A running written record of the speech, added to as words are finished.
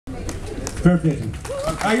Fair play to him.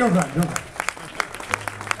 You're grand, you're grand.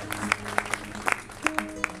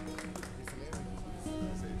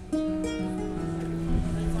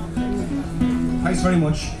 Thanks very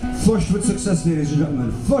much. Flushed with success, ladies and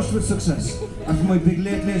gentlemen. Flushed with success. After my big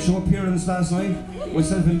late show appearance last night,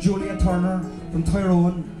 myself and Juliet Turner from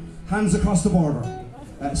Tyrone, hands across the border,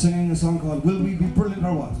 singing a song called Will We Be Brilliant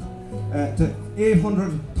or What? To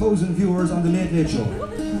 800,000 viewers on the Late Show.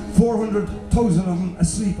 400,000 of them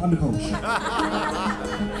asleep on the couch.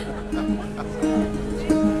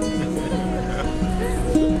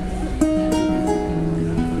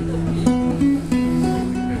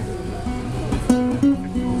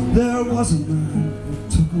 There was a man who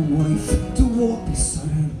took a wife to walk beside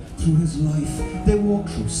him through his life. They walked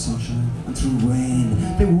through sunshine and through rain.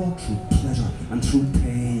 They walked through pleasure and through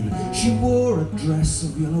pain. She wore a dress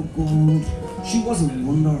of yellow gold. She was a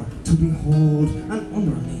wonder to behold. And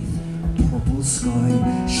underneath a purple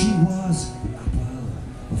sky, she was the apple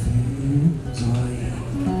of his eye.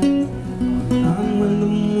 And when the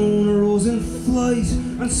moon arose in flight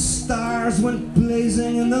and stars went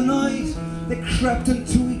blazing in the night, they crept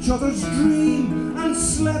into each other's dream and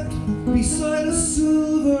slept beside a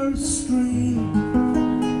silver stream.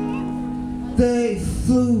 They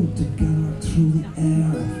flew together through the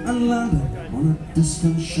air and landed on a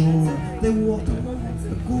distant shore. They walked along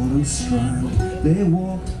the golden strand. They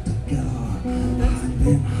walked together hand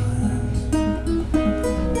in hand.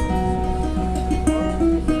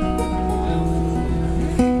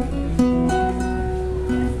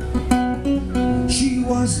 She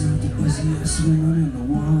was not the easiest woman in the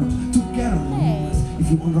world to get along with, if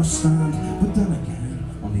you understand. But then again,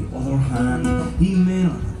 on the other hand, he may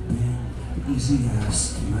not have been the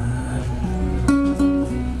easiest man.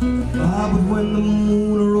 But when the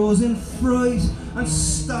moon arose in fright and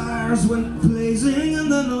stars went blazing in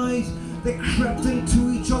the night, they crept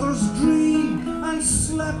into each other's dream and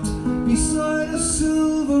slept beside a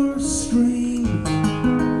silver stream.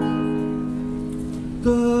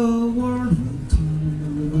 The world will turn and the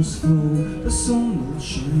rivers flow, the sun will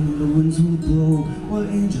shine and the winds will blow, while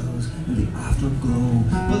angels in the afterglow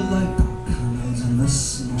will light dark candles in the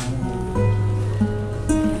snow.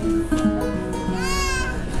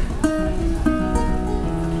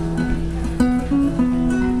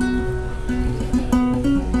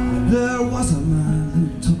 There was a man who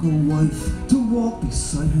took a wife to walk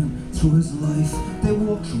beside him through his life. They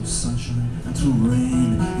walked through sunshine and through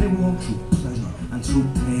rain. They walked through pleasure and through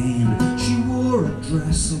pain. She wore a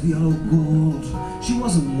dress of yellow gold. She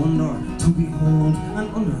was a wonder to behold. And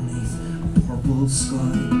underneath a purple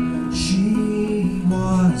sky, she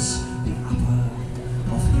was the apple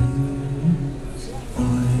of his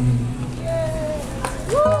eye.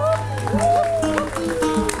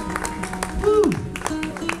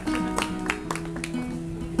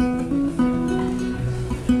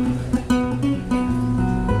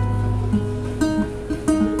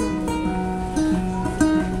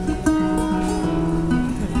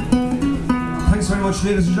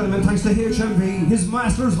 Ladies and gentlemen, thanks to HMV, his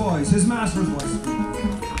master's voice,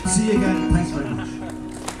 See you again.